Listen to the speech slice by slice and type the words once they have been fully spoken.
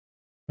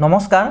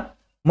নমস্কাৰ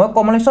মই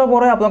কমলেশ্বৰ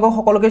বৰাই আপোনালোকক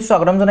সকলোকে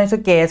স্বাগতম জনাইছো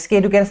KSK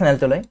Educare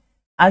চেনেলটোলৈ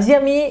আজি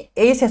আমি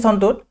এই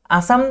সেশনটোত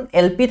আসাম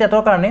LP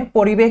টেটৰ কাৰণে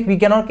পৰিবেশ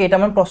বিজ্ঞানৰ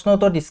কেইটামান প্ৰশ্ন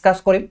উত্তৰ ডিসকাস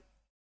কৰিম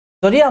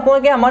যদি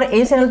আপোনালোকে আমাৰ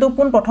এই চেনেলটো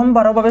পোন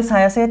প্ৰথমবাৰৰ বাবে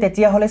চাই আছে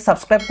তেতিয়া হলে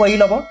সাবস্ক্ৰাইব কৰি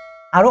লব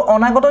আৰু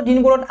অনাগত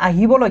দিনবোৰত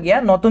আহিবলগীয়া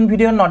নতুন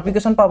ভিডিঅ'ৰ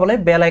নটিফিকেশন পাবলৈ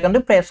বেল আইকনটো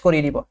প্ৰেছ কৰি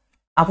দিব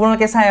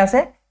আপোনালোকে চাই আছে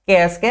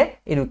KSK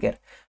Educare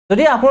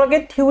যদি আপোনালোকে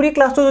থিওৰি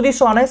ক্লাছটো যদি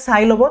চোৱা নাই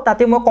চাই লব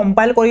তাতে মই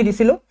কম্পাইল কৰি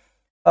দিছিলো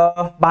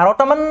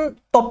 12টা মান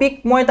টপিক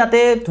মই তাতে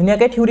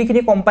ধুনিয়াকে থিওৰি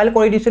খিনি কম্পাইল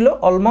কৰি দিছিলো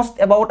অলমোস্ট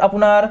এবাউট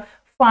আপোনাৰ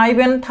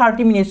 5 and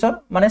 30 মিনিটৰ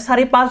মানে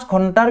 4-5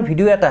 ঘণ্টাৰ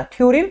ভিডিও এটা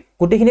থিওৰিৰ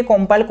গুটেখিনি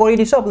কম্পাইল কৰি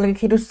দিছো আপোনালোকে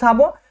কিটো চাব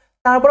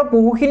তাৰ পৰা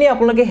বহুখিনি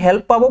আপোনালোকে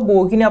হেল্প পাব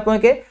বহুখিনি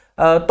আপোনালোকে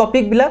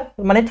টপিক বিলাক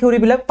মানে থিওৰি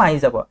বিলাক পাই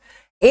যাব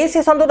এই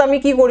সেশনটোত আমি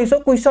কি কৰিছো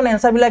কোৱেশ্চন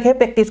এনসাৰ বিলাকহে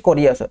প্ৰেক্টিস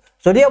কৰি আছো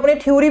যদি আপুনি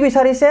থিওৰি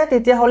বিচাৰিছে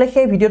তেতিয়া হলে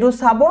সেই ভিডিওটো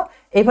চাব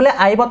এইফালে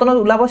আই বাটনত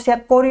উলাব চেক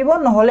কৰিব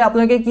নহলে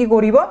আপোনালোকে কি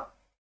কৰিব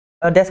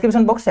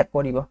ডেসক্ৰিপচন বক্স চেক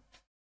কৰিব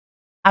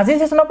আজিৰ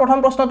সেশনৰ প্ৰথম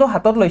প্ৰশ্নটো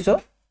হাতত লৈছো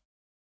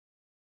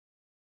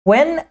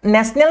When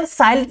National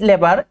Child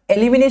Labor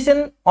Elimination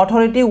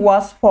Authority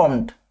was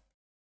formed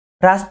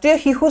ৰাষ্ট্ৰীয়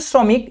শিশু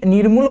শ্ৰমিক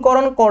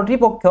নিৰ্মূলকৰণ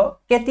কৰ্তৃপক্ষ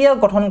কেতিয়া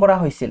গঠন কৰা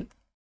হৈছিল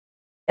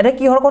এটা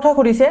কিহৰ কথা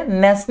কৰিছে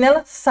National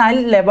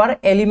Child Labor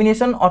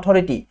Elimination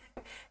Authority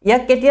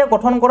ইয়াক কেতিয়া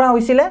গঠন কৰা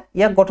হৈছিল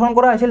ইয়াক গঠন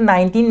কৰা হৈছিল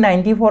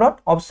 1994 ত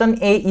option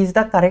A is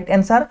the correct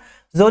answer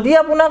যদি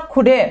আপোনাক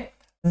খুদে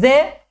যে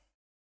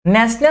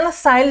National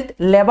Child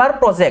Labor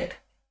Project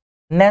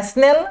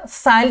National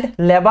Child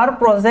Labor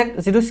Project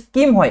যেটো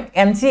স্কিম হয়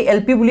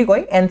NCLP বুলি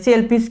কয়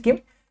NCLP স্কিম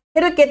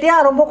এটো কেতিয়া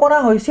আৰম্ভ কৰা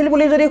হৈছিল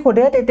বুলি যদি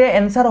খুদে তেতিয়া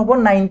आंसर হ'ব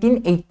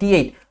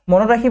 1988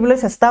 মনত ৰাখিবলৈ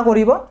চেষ্টা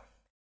কৰিব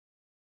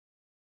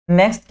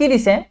নেক্সট কি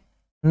দিছে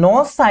No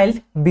child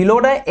below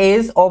the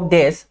age of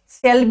dash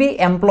shall be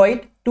employed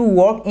to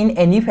work in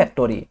any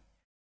factory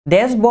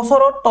 10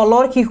 বছৰৰ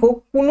তলৰ শিশুক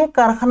কোনো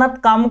কাৰখানাত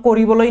কাম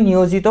কৰিবলৈ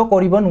নিয়োজিত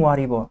কৰিব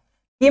নোৱাৰিব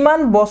কিমান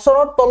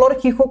বছৰৰ তলৰ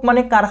শিশুক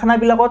মানে কাৰখানা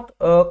বিলাকত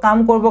কাম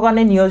কৰিব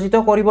কাৰণে নিয়োজিত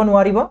কৰিব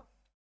নোৱাৰিব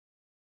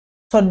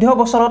 14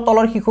 বছৰৰ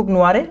তলৰ শিশুক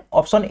নোৱাৰে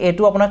অপচন A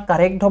টো আপোনাৰ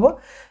কাৰেক্ট হ'ব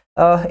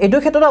এটো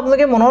ক্ষেত্ৰত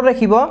আপোনালোকে মনত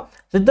ৰাখিব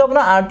যদি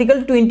আপোনাৰ আৰ্টিকল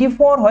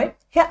 24 হয়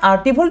হে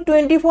আৰ্টিকল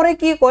 24 এ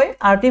কি কয়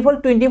আৰ্টিকল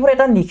 24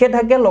 এটা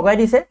নিষেধাজ্ঞা লগাই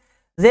দিছে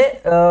যে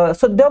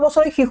 14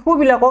 বছৰৰ শিশু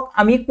বিলাকক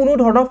আমি কোনো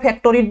ধৰণৰ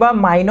ফ্যাক্টৰীত বা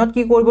মাইনত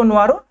কি কৰিব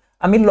নোৱাৰো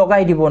আমি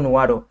লগাই দিব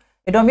নোৱাৰো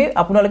এটো আমি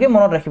আপোনালোকে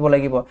মনত ৰাখিব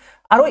লাগিব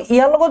আৰু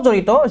ইয়াৰ লগত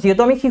জড়িত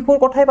যেহেতু আমি শিশুৰ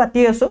কথাই পাতি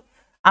আছো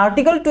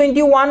আৰ্টিকল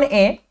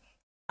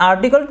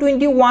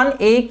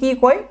 21A কি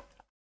কয়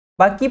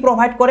বা কি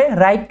প্ৰভাইড কৰে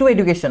right to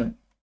education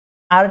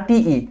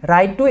RTE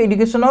right to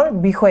এডুকেশনৰ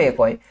বিষয়ে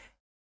কয়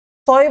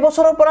 6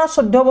 বছৰৰ পৰা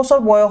 14 বছৰ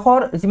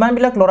বয়সৰ যিমান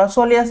বিলাক লৰা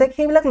ছোৱালী আছে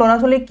সেইবিলাক লৰা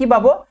ছোৱালী কি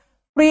পাব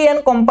ফ্ৰী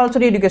এণ্ড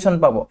কম্পালসৰি এডুকেশন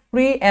পাব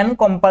free and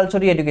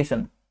compulsory education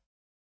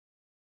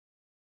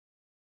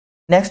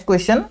next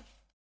question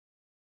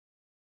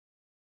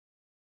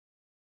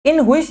In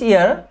which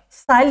year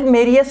Child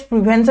Marriage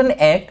Prevention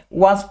Act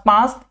was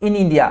passed in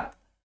India?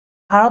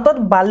 ভাৰতত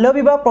বাল্য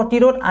বিবাহ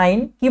প্ৰতিৰোধ আইন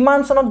কিমান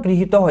চনত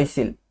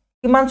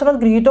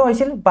গৃহীত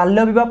হৈছিল বাল্য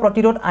বিবাহ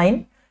প্ৰতিৰোধ আইন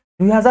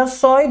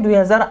 2006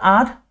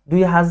 2008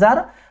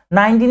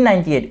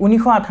 1998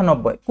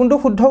 1998 কোনটো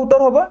শুদ্ধ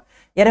উত্তৰ হ'ব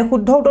ইয়াৰে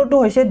শুদ্ধ উত্তৰটো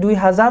হৈছে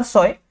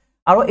 2006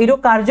 আৰু এটো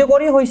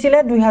কাৰ্যকৰী হৈছিল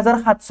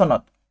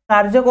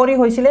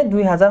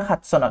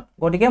 2007 চনত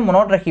গটিকে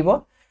মনত ৰাখিব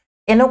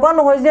এনেকুৱা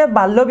নহয় যে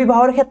বাল্য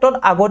বিবাহৰ ক্ষেত্ৰত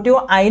আগতেও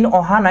আইন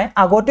অহা নাই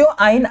আগতেও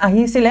আইন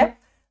আহিছিল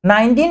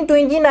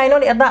 1929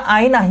 ত এটা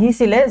আইন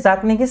আহিছিল যাক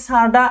নেকি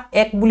সাৰদা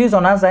এক বুলি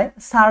জনা যায়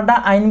সাৰদা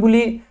আইন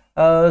বুলি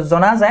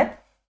জনা যায়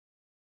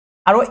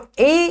আৰু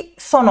এই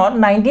সনত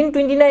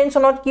 1929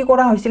 সনত কি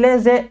কৰা হৈছিল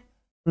যে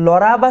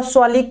লৰা বা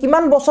ছোৱালী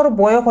কিমান বছৰ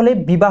বয়স হলে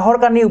বিবাহৰ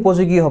কাৰণে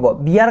উপযোগী হ'ব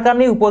বিয়াৰ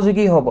কাৰণে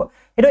উপযোগী হ'ব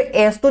এটো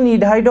এজটো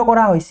নিৰ্ধাৰিত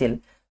কৰা হৈছিল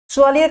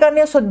ছোৱালীৰ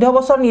কাৰণে 14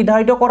 বছৰ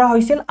নিৰ্ধাৰিত কৰা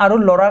হৈছিল আৰু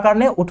লৰাৰ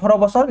কাৰণে 18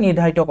 বছৰ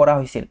নিৰ্ধাৰিত কৰা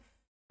হৈছিল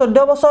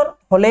 14 বছৰ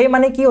হলেই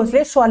মানে কি হৈছিল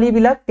ছোৱালী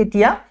বিলাক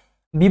তেতিয়া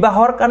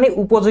বিবাহৰ কাৰণে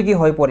উপযোগী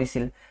হৈ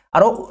পৰিছিল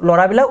আৰু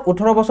লৰা বিলাক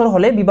 18 বছৰ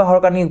হলে বিবাহৰ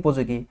কাৰণে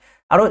উপযোগী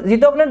আৰু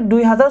যেটো আপোনাৰ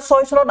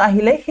 2006 চনত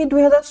আহিলে সেই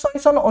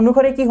 2006 চন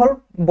অনুসৰি কি হল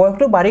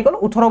বয়সটো বাঢ়ি গল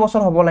 18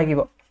 বছৰ হ'ব লাগিব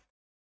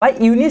বা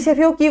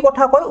ইউনিসেফেও কি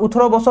কথা কয়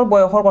 18 বছৰ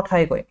বয়সৰ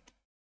কথাই কয়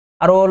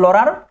আৰু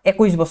লৰাৰ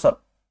 21 বছৰ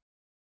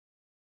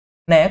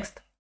next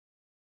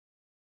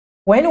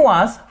When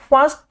was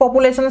first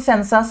population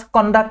census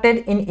conducted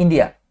in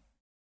India?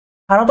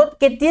 ভাৰতত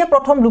কেতিয়া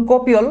প্ৰথম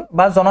লোকপিয়ল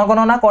বা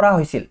জনগণনা কৰা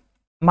হৈছিল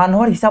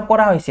মানুহৰ হিচাপ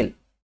কৰা হৈছিল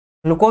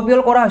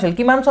লোকপিয়ল কৰা হৈছিল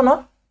কিমান চনত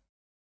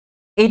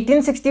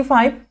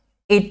 1865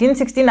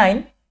 1869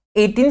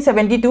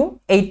 1872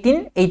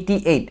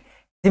 1888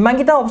 যিমান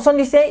কিটা অপচন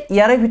দিছে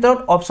ইয়াৰে ভিতৰত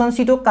অপচন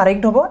সি টো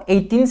কাৰেক্ট হ'ব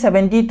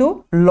 1872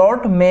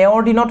 লৰ্ড মেয়ৰ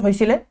দিনত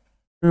হৈছিল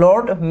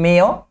লৰ্ড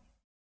মেয়ৰ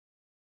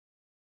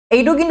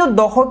এইটো কিন্তু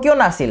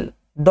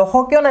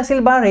দশকীয় নাছিল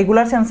বা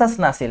ৰেগুলাৰ সেন্সাস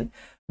নাছিল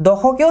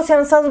দশকীয়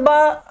সেন্সাস বা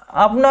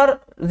আপোনাৰ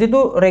যেটো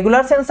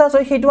ৰেগুলাৰ সেন্সাস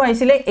হয় হেতু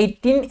আহিছিল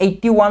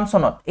 1881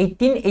 চনত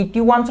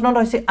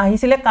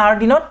আহিছিল কাৰ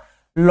দিনত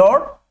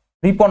লৰ্ড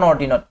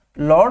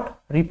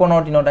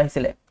ৰিপনৰ দিনত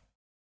আহিছিল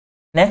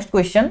next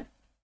question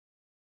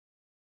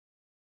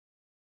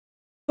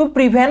to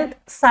prevent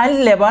child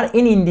labor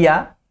in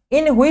India,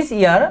 in which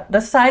year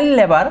the Child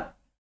Labor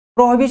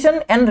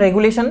Prohibition and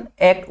Regulation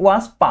Act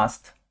was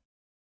passed?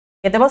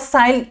 কেতিয়াবা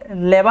Child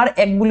Labor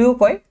Act বুলিও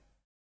কয়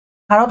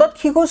ভাৰতত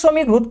শিশু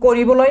শ্ৰমিক ৰোধ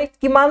কৰিবলৈ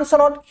কিমান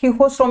চনত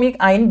শিশু শ্ৰমিক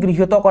আইন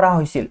গৃহীত কৰা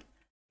হৈছিল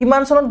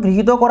কিমান চনত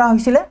গৃহীত কৰা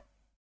হৈছিল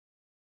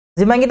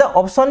যিমানকিটা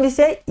অপচন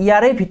দিছে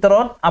ইয়াৰে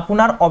ভিতৰত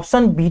আপোনাৰ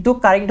অপচন বি টো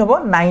কাৰেক্ট হ'ব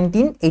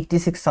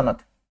 1986 চনত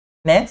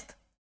next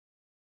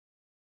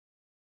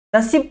The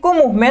Chipko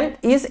movement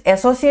is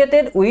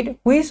associated with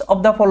which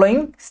of the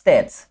following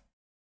states?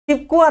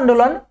 Chipko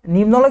আন্দোলন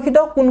নিম্নলিখিত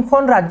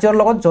কোনখন ৰাজ্যৰ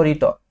লগত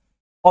জড়িত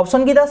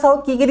অপচন কিটা চাও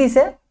কি কি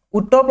দিছে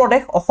উত্তৰ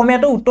প্ৰদেশ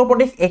অসমীয়াটো উত্তৰ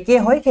প্ৰদেশ একে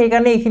হয় সেই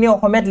কাৰণে এইখিনি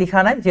অসমীয়াত লিখা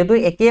নাই যেটো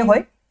একে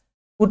হয়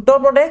উত্তৰ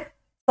প্ৰদেশ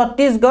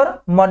ছত্তীশগড়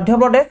মধ্য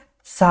প্ৰদেশ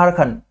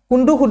ঝাৰখণ্ড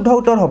কোনটো শুদ্ধ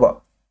উত্তৰ হ'ব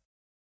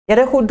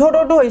এৰে শুদ্ধ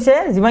উত্তৰটো হৈছে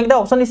যিমানকিটা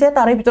অপচন দিছে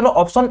তাৰে ভিতৰত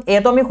অপচন এ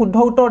টো আমি শুদ্ধ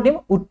উত্তৰ দিম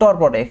উত্তৰ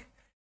প্ৰদেশ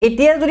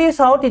এতিয়াৰ যদি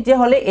চাও তেতিয়া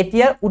হলে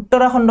এতিয়াৰ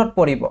উত্তৰাখণ্ডত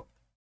পৰিব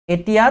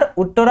এতিয়াৰ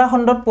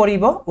উত্তৰাখণ্ডত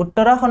পৰিব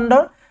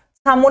উত্তৰাখণ্ডৰ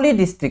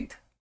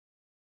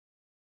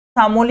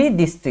চামলি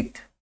ডিস্ট্ৰিক্ট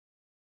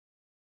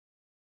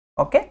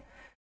ওকে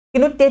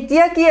কিন্তু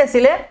তেতিয়া কি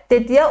আছিল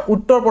তেতিয়া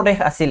উত্তৰ প্ৰদেশ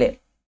আছিল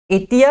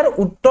এতিয়াৰ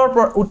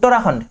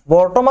উত্তৰাখণ্ড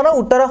বৰ্তমানৰ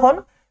উত্তৰাখণ্ড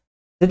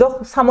যেটো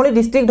চামলি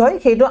ডিস্ট্ৰিক্ট হয়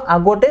সেইটো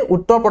আগতে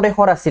উত্তৰ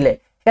প্ৰদেশৰ আছিল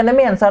কেনে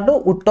আমি আনসাৰটো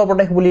উত্তৰ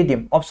প্ৰদেশ বুলি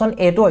দিম অপচন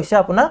এ টো হৈছে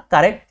আপোনাৰ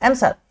কাৰেক্ট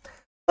আনসাৰ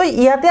তো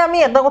ইয়াতে আমি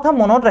এটা কথা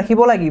মনত ৰাখিব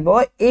লাগিব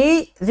এই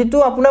যেটো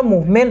আপোনাৰ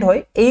মুভমেন্ট হয়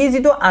এই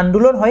যেটো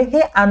আন্দোলন হয়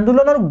সেই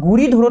আন্দোলনৰ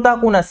গুৰি ধৰোতা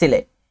কোন আছিল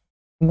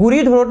গুৰি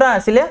ধৰোতা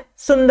আছিল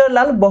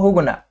সুন্দৰলাল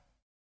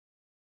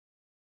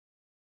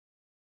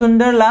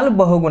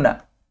বহুগুণা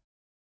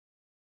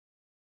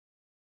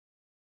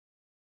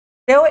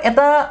তেও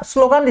এটা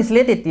স্লোগান দিছিল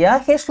তেতিয়া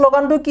সেই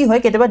স্লোগানটো কি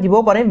হয় কেতিয়াবা দিব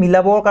পাৰে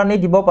মিলাবৰ কাৰণে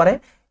দিব পাৰে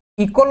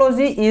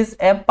ecology is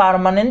a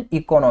permanent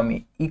economy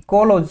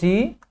ecology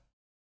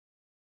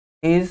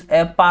is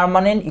a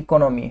permanent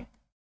economy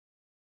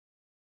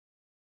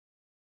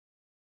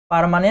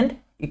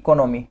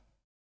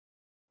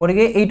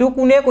গটিকে এইটো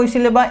কোনে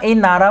কৈছিলে বা এই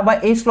নাৰা বা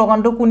এই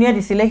স্লোগানটো কোনে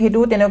দিছিলে হেতু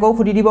তেনেকৈ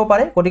খুদি দিব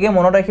পাৰে গটিকে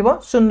মনত ৰাখিব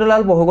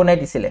সুন্দৰলাল বহুগুণাই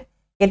দিছিলে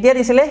কেতিয়া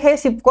দিছিলে হে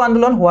চিপকো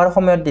আন্দোলন হোৱাৰ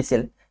সময়ত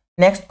দিছিল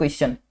নেক্সট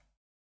কোৱেশ্চন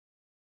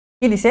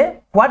কি দিছে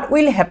what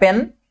will happen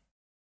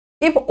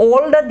if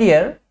all the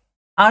deer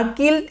are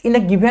killed in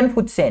a given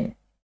food chain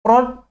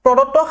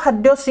প্ৰদত্ত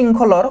খাদ্য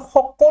শৃংখলৰ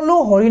সকলো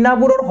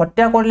হৰিণাবোৰৰ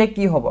হত্যা কৰিলে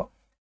কি হ'ব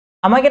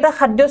আমাক এটা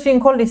খাদ্য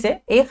শৃংখল দিছে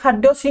এই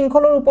খাদ্য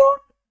শৃংখলৰ ওপৰত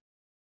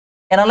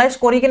এনালাইজ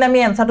কৰি কিনে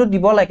আমি আনসাৰটো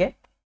দিব লাগে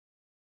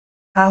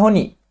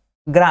ঘাহনি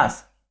গ্ৰাছ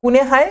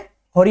কোনে খায়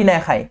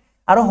হৰিণাই খায়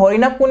আৰু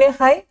হৰিণা কোনে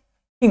খায়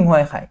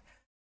সিংহই খায়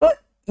তো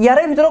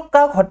ইয়াৰে ভিতৰত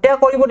কাক হত্যা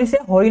কৰিব দিছে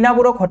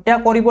হৰিণাবোৰক হত্যা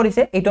কৰিব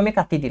দিছে এইটো আমি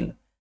কাটি দিল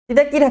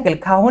তেতিয়া কি থাকিল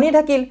ঘাহনি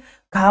থাকিল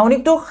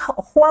ঘাহনিটো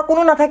খোৱা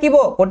কোনো নাথাকিব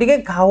গটিকে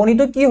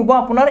ঘাহনিটো কি হ'ব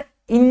আপোনাৰ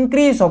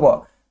ইনক্ৰিজ হ'ব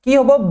কি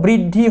হ'ব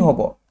বৃদ্ধি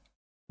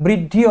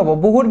হ'ব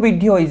বহুত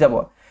বৃদ্ধি হৈ যাব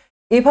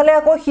এইফালে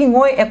আকৌ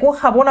সিংহই একো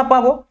খাব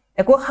নাপাব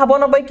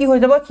কি হৈ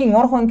যাব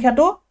সিংহৰ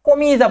সংখ্যাটো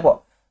কমি যাব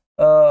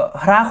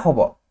হ্ৰাস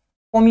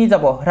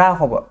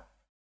হ'ব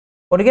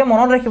গতিকে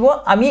মনত ৰাখিব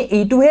আমি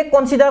এইটোহে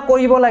কনসিডাৰ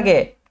কৰিব লাগে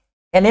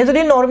এনে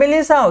যদি নৰমালি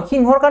চাও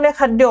সিংহৰ কাৰণে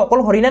খাদ্য অকল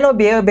হৰিণা ন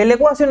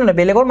বেলেগো আছে ন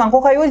বেলেগৰ মাংস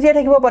খাইও জিয়া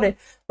থাকিব পাৰে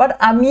বাট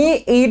আমি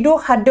এইটো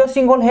খাদ্য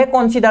শৃংখল হে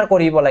কনসিডাৰ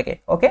কৰিব লাগে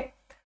ওকে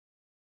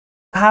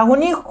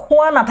ঘাহনি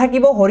খোৱা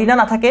নাথাকিব হৰিণা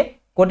নাথাকে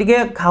গটিকে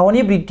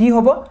ঘাহনি বৃদ্ধি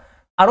হ'ব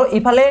আৰু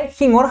ইফালে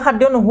সিংহৰ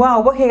খাদ্য নোহোৱা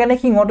হ'ব সেইকাৰণে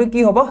সিংহটো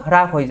কি হ'ব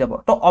হ্ৰাস হৈ যাব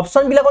তো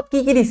অপচন বিলাকত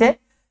কি দিছে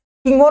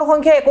সিংহৰ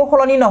সংখ্যা একো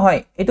খলনি নহয়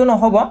এটো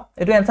নহব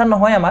এটো আনসাৰ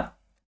নহয় আমাৰ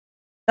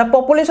the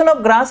population of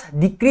grass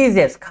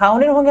decreases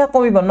ঘাহনিৰ সংখ্যা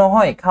কমিব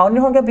নহয়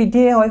ঘাহনিৰ সংখ্যা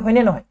বৃদ্ধি হয়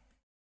হয়নে নহয়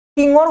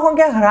সিংহৰ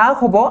সংখ্যা হ্ৰাস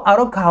হ'ব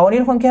আৰু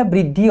ঘাহনিৰ সংখ্যা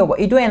বৃদ্ধি হ'ব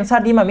এটো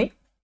আনসাৰ দিম আমি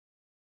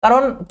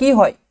কাৰণ কি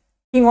হয়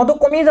সিংহটো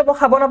কমি যাব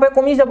খাব নাপায়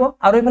কমি যাব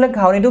আৰু ইফালে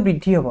ঘাহনিটো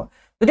বৃদ্ধি হ'ব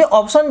যদি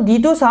অপচন ডি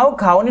টো চাও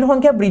ঘাহনিৰ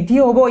সংখ্যা বৃদ্ধি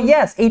হ'ব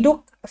ইয়েস এইটো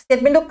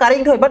স্টেটমেন্টটো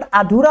কাৰেক্ট হয় বাট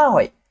আধুৰা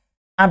হয়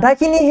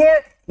আধাখিনি হে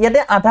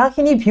ইয়াতে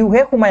আধাখিনি ভিউ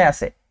হে খুমাই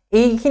আছে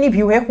এইখিনি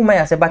ভিউ হে খুমাই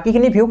আছে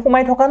বাকিখিনি ভিউ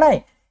খুমাই থকা নাই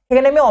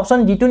সেইকাৰণে আমি অপচন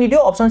ডি টো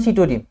নিদিও অপচন সি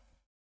টো দিম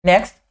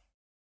next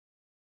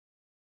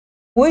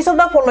which of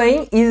the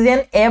following is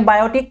an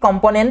abiotic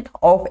component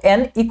of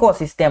an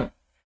ecosystem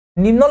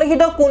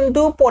নিম্নলিখিত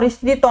কোনটো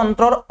পৰিস্থিতি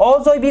তন্ত্ৰৰ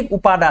অজৈবিক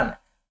উপাদান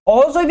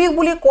অজৈবিক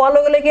বুলি কোৱাৰ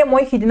লগে লগে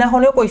মই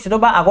হিদিনাখনেও কৈছিলো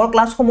বা আগৰ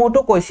ক্লাছসমূহতো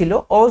কৈছিলো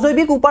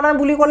অজৈবিক উপাদান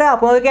বুলি ক'লে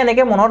আপোনালোকে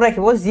এনেকে মনত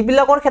ৰাখিব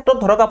যিবিলাকৰ ক্ষেত্ৰত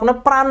ধৰক আপোনাৰ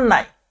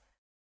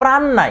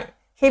প্ৰাণ নাই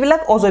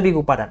সেইবিলাক অজৈবিক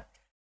উপাদান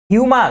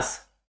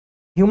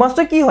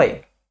হিউমাছটো কি হয়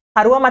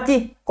সাৰুৱা মাটি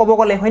ক'ব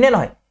গ'লে হয়নে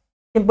নহয়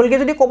সিম্পল কে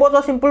যদি ক'ব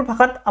যাও সিম্পল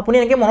ভাষাত আপুনি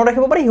এনেকে মনত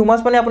ৰাখিব পাৰে হিউমাছ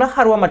মানে আপোনাৰ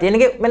সাৰুৱা মাটি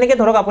এনেকে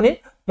ধৰক আপুনি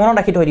মনত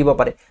ৰাখি থৈ দিব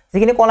পাৰে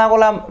যিখিনি কলা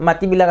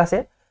মাটি বিলাক আছে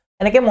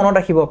এনেকে মনত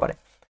ৰাখিব পাৰে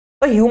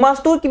তো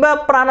হিউমাছটো কিবা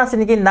প্ৰাণ আছে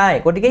নেকি নাই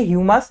গটিকে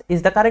humus is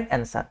the correct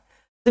answer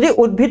যদি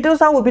উদ্ভিদটো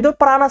চাও উদ্ভিদৰ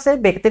প্ৰাণ আছে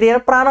ব্যাকটেৰিয়াৰ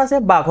প্ৰাণ আছে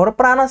বাঘৰ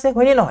প্ৰাণ আছে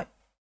হয়নে নহয়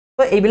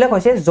তো এইবিলাক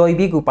হৈছে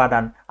জৈৱিক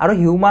উপাদান আৰু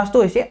হিউমাছটো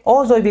হৈছে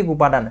অজৈৱিক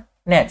উপাদান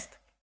next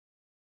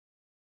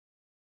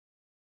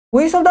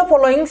which of the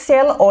following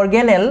cell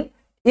organelle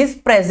is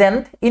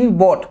present in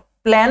both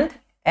plant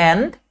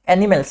and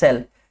animal cell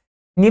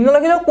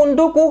নিম্নলিখিত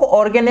কোনটো কোষ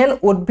অৰ্গেনেল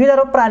উদ্ভিদ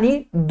আৰু প্ৰাণী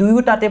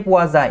দুয়োটাতে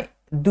পোৱা যায়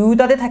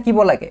দুয়োটাতে থাকিব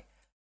লাগে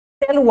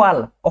সেল ওয়াল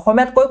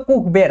অসমীয়াত কয়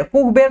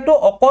কোষবেৰটো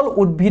অকল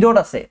উদ্ভিদত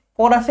আছে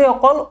ক'ত আছে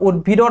অকল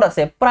উদ্ভিদত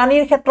আছে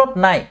প্ৰাণীৰ ক্ষেত্ৰত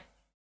নাই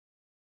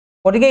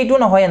গতিকে এইটো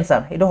নহয়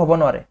এনসাৰ এইটো হ'ব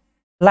নোৱাৰে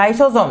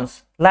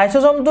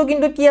লাইসোজমটো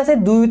কিন্তু কি আছে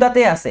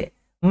দুয়োটাতে আছে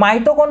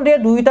মাইটোকন্ড্ৰিয়া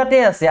দুয়োটাতে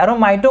আছে আৰু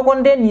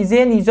মাইটোকন্ড্ৰিয়া নিজে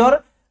নিজৰ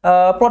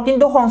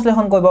প্ৰটিনটো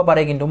সংশ্লেষণ কৰিব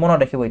পাৰে কিন্তু মনত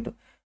ৰাখিব এইটো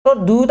তো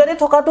দুয়োটাতে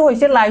থকাটো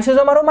হৈছে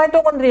লাইসোজম আৰু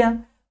মাইটোকন্ড্ৰিয়া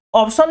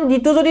অপশন ডি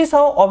টো যদি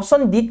চাও অপশন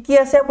ডি কি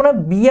আছে আপোনাৰ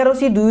বি আৰু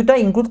সি দুয়োটা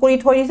ইনক্লুড কৰি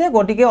থৈ দিছে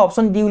গতিকে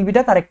option D will be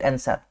da correct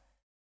answer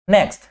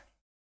next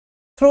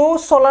through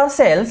solar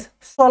sales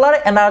solar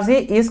energy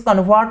is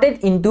converted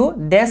into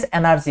ডেশ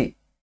এনাৰ্জি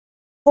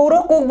সৌৰ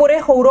কোষবোৰে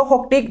সৌৰ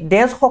শক্তিক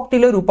ডেশ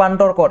শক্তিলৈ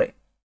ৰূপান্তৰ কৰে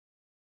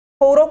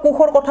সৌৰ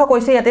কোষৰ কথা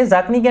কৈছে ইয়াতে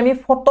যাক নেকি আমি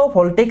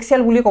ফটোভোল্টেইক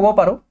সেল বুলি ক'ব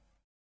পাৰো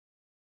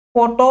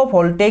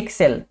ফটোভোল্টেইক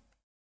সেল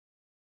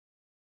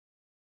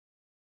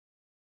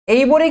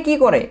এইবোৰে কি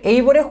কৰে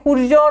এইবোৰে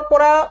সূৰ্যৰ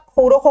পৰা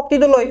সৌৰ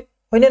শক্তিটো লয়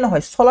হয়নে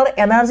নহয় সোলাৰ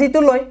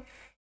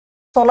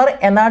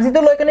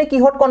এনাৰ্জিটো লৈ কেনে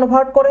কিহত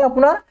কনভাৰ্ট কৰে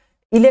আপোনাৰ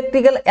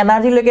ইলেক্ট্ৰিক্যাল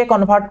এনাৰ্জি লৈকে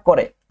কনভাৰ্ট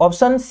কৰে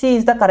option C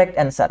is the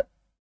correct answer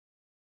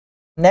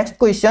next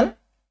question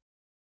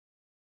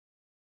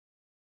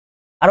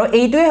আৰু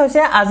এইটোৱে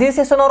হৈছে আজিৰ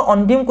সেশনৰ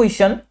অন্তিম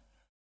question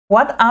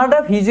what are da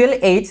visual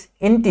AIDS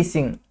in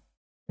teaching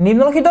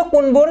নিম্নলিখিত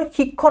কোনবোৰ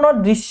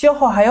শিক্ষণৰ দৃশ্য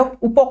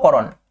সহায়ক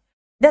উপকৰণ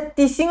যে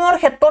টিচিংৰ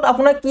ক্ষেত্ৰত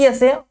আপোনাৰ কি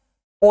আছে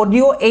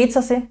অডিও এইডছ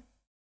আছে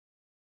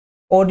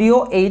অডিও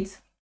এইডছ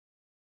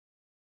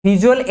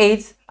ভিজুৱেল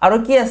এইডছ আৰু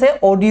কি আছে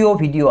অডিও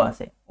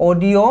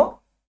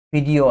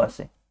ভিডিও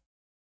আছে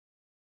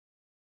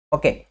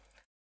ওকে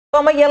তো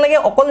আমাক ইয়াৰ লাগে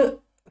অকল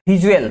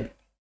ভিজুৱেল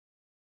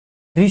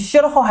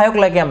দৃশ্যৰ সহায়ক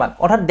লাগে আমাক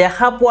অৰ্থাৎ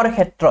দেখা পোৱাৰ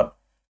ক্ষেত্ৰত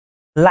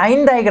লাইন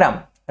ডায়াগ্ৰাম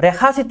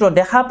ৰেখাচিত্ৰ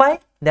দেখা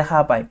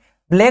পায়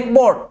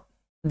ব্ল্যাকবোৰ্ড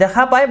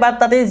দেখা পায় বা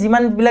তাতে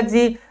যিমান বিলাক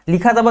যি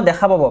লিখা যাব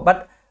দেখা পাব বাট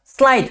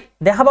স্লাইড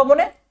দেখা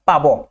পাবনে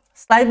পাব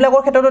স্লাইড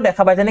বিলাকৰ ক্ষেত্ৰতো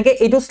দেখা পায় যেনেকৈ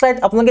এইটো স্লাইড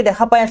আপোনালোকে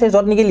দেখা পাই আছে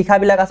যত নেকি লিখা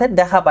বিলাক আছে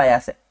দেখা পাই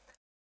আছে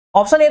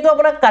অপশন এটো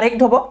আপোনাৰ কাৰেক্ট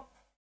হ'ব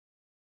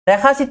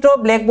ৰেখাচিত্ৰ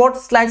ব্ল্যাকবোৰ্ড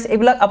স্লাইডছ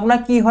এইবিলাক আপোনাৰ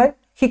কি হয়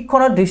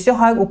শিক্ষণৰ দৃশ্য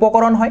সহায়ক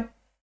উপকৰণ হয়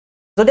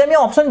যদি আমি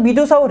অপশন বি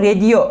টো চাও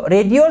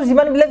ৰেডিঅ'ৰ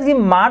যিমান বিলাক যি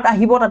মাত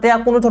আহিব তাতে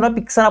কোনো ধৰণৰ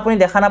পিকচাৰ আপুনি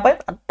দেখা নাপায়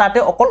তাতে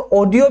অকল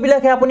অডিও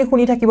বিলাকহে আপুনি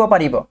শুনি থাকিব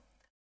পাৰিব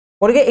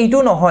গতিকে এইটো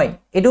নহয়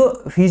এইটো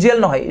ভিজুৱেল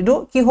নহয় এইটো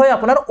কি হয়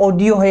আপোনাৰ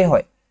অডিও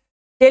হয়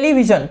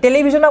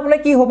টেলিভিজন আপোনাৰ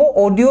কি হ'ব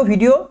অডিও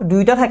ভিডিও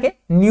দুইটা থাকে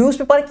নিউজ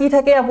পেপাৰ কি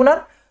থাকে আপোনাৰ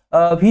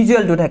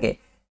ভিজুৱেলটো থাকে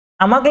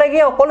আমাক লাগে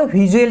অকল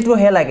ভিজুৱেলটো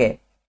হে লাগে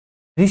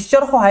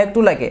দৃশ্যৰ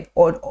সহায়কটো লাগে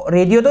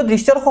ৰেডিঅ'টো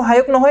দৃশ্যৰ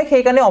সহায়ক নহয়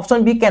সেই কাৰণে অপশন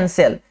বি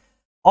কেনসেল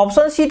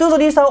অপশন সি টো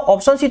যদি চাও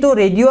অপশন সি টো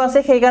ৰেডিঅ' আছে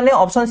সেই কাৰণে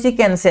অপশন সি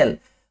কেনসেল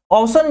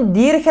অপশন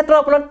ডি ৰ ক্ষেত্ৰত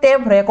আপোনাৰ টেপ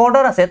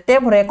ৰেকৰ্ডাৰ আছে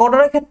টেপ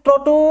ৰেকৰ্ডাৰৰ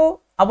ক্ষেত্ৰটো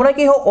আপোনাৰ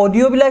কি হয়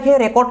অডিও বিলাকহে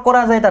ৰেকৰ্ড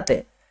কৰা যায় তাতে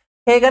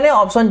সেই কাৰণে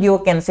অপশন ডি ও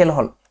কেনসেল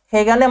হল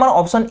সেই কাৰণে আমাৰ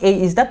option A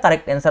is the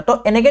correct answer তো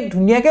এনেকে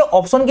ধুনিয়াকে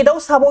অপশন কিটাও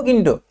চাব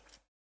কিন্তু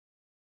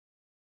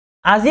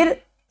আজিৰ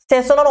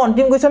সেশনৰ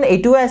অন্তিম কোৱেশ্চন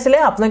এইটোৱে আছিল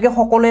আপোনালোকে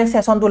সকলোৱে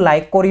সেশনটো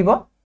লাইক কৰিব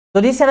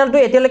যদি চেনেলটো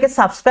এতিয়ালৈকে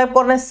সাবস্ক্ৰাইব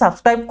কৰা নাই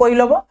সাবস্ক্ৰাইব কৰি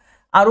লব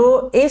আৰু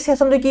এই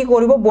সেশনটো কি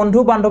কৰিব বন্ধু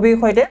বান্ধৱীৰ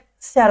সৈতে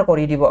শেয়াৰ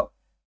কৰি দিব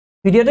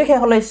ভিডিওটো শেষ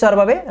হলে চোৱাৰ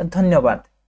বাবে ধন্যবাদ